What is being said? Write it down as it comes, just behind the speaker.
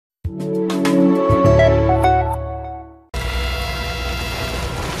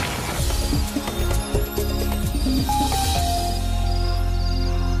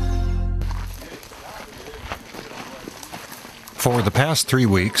For the past 3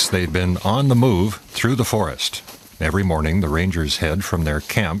 weeks, they've been on the move through the forest. Every morning, the rangers head from their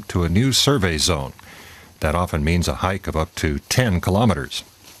camp to a new survey zone. That often means a hike of up to 10 kilometers.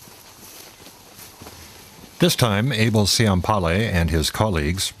 This time, Abel Siampale and his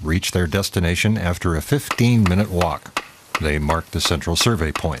colleagues reach their destination after a 15-minute walk. They mark the central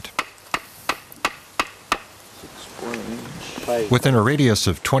survey point. Within a radius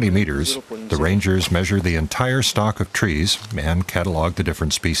of 20 meters, the rangers measure the entire stock of trees and catalog the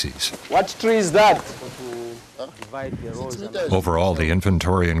different species. What tree is that? Overall, the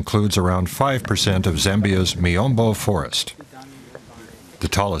inventory includes around 5% of Zambia's Miombo forest. The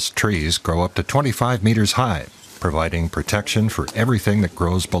tallest trees grow up to 25 meters high, providing protection for everything that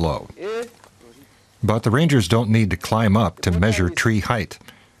grows below. But the rangers don't need to climb up to measure tree height.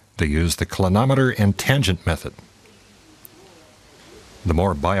 They use the clinometer and tangent method. The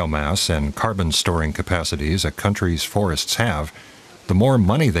more biomass and carbon storing capacities a country's forests have, the more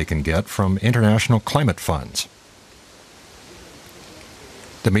money they can get from international climate funds.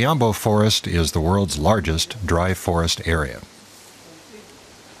 The Miombo forest is the world's largest dry forest area.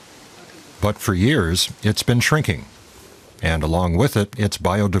 But for years, it's been shrinking, and along with it, its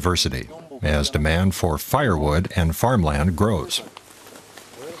biodiversity, as demand for firewood and farmland grows.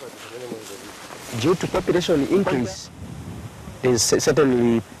 Due to population increase, there is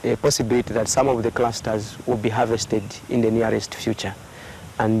certainly a possibility that some of the clusters will be harvested in the nearest future.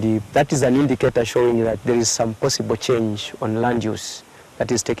 And that is an indicator showing that there is some possible change on land use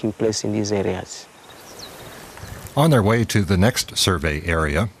that is taking place in these areas. On their way to the next survey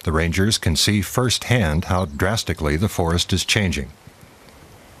area, the rangers can see firsthand how drastically the forest is changing.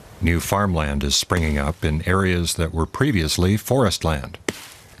 New farmland is springing up in areas that were previously forest land.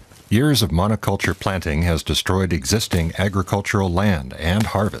 Years of monoculture planting has destroyed existing agricultural land and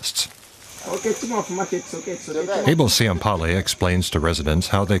harvests. Abel Siampale explains to residents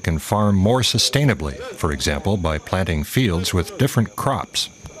how they can farm more sustainably, for example, by planting fields with different crops.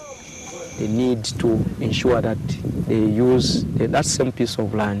 They need to ensure that they use that same piece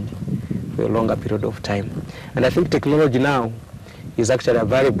of land for a longer period of time. And I think technology now is actually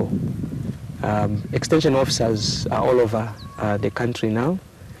available. Extension officers are all over the country now.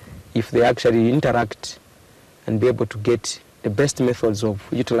 If they actually interact and be able to get the best methods of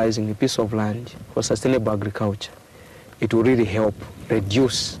utilizing a piece of land for sustainable agriculture, it will really help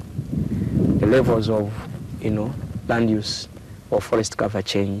reduce the levels of, land use or forest cover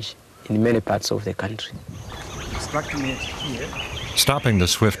change in many parts of the country. Stopping the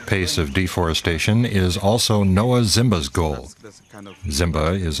swift pace of deforestation is also Noah Zimba's goal.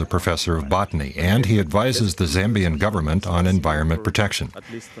 Zimba is a professor of botany, and he advises the Zambian government on environment protection.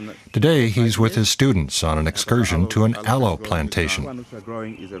 Today, he's with his students on an excursion to an aloe plantation.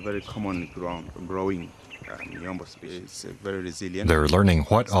 They're learning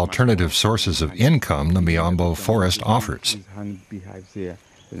what alternative sources of income the Miombo forest offers.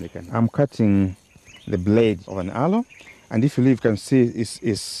 I'm cutting the blade of an aloe, and if you can see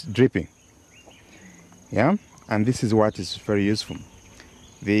it's dripping. Yeah, and this is what is very useful.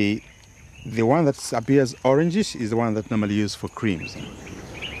 The one that appears orangish is the one that normally used for creams.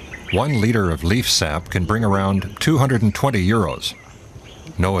 1 liter of leaf sap can bring around 220 euros.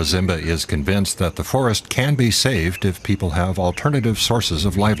 Noah Zimba is convinced that the forest can be saved if people have alternative sources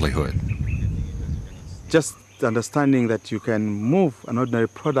of livelihood. Just understanding that you can move an ordinary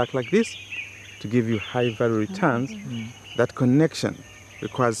product like this to give you high value returns, that connection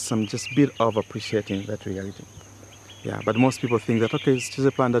requires some just bit of appreciating that reality. Yeah, but most people think that, okay, it's just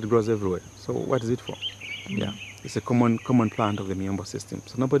a plant that grows everywhere. So what is it for? Yeah, it's a common plant of the Miombo system.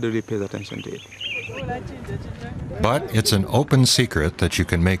 So nobody really pays attention to it. But it's an open secret that you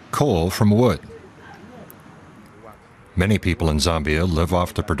can make coal from wood. Many people in Zambia live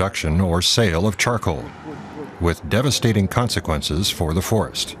off the production or sale of charcoal, with devastating consequences for the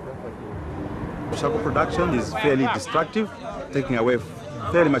forest. Charcoal production is fairly destructive, taking away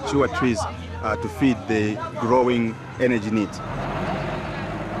fairly mature trees to feed the growing energy needs.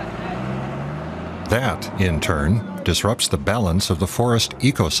 That, in turn, disrupts the balance of the forest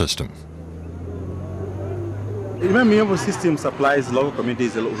ecosystem. The Miombo system supplies local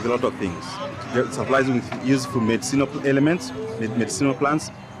communities with a lot of things. It supplies with useful medicinal elements, medicinal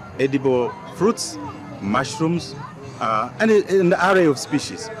plants, edible fruits, mushrooms, and an array of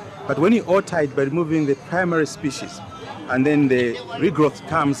species. But when you alter it by removing the primary species, and then the regrowth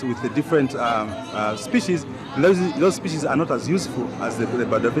comes with the different species, those species are not as useful as the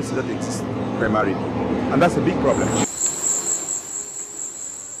biodiversity that exists primarily. And that's a big problem.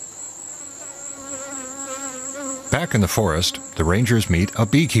 Back in the forest, the rangers meet a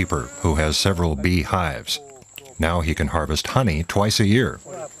beekeeper who has several bee hives. Now he can harvest honey twice a year.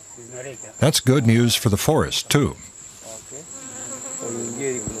 That's good news for the forest, too.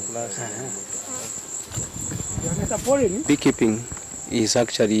 Beekeeping is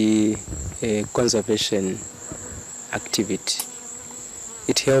actually a conservation activity.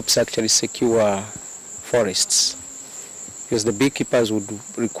 It helps actually secure forests because the beekeepers would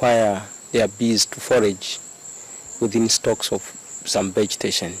require their bees to forage within stocks of some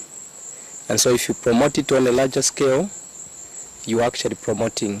vegetation. And so if you promote it on a larger scale, you're actually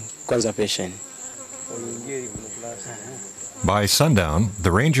promoting conservation. By sundown,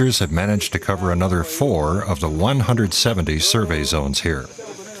 the rangers have managed to cover another 4 of the 170 survey zones here.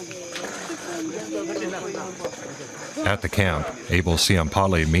 At the camp, Abel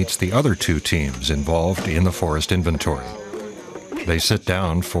Siampali meets the other 2 teams involved in the forest inventory. They sit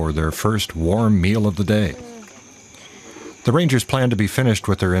down for their first warm meal of the day. The rangers plan to be finished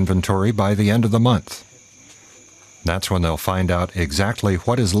with their inventory by the end of the month. That's when they'll find out exactly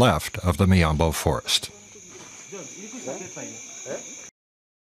what is left of the Miombo forest.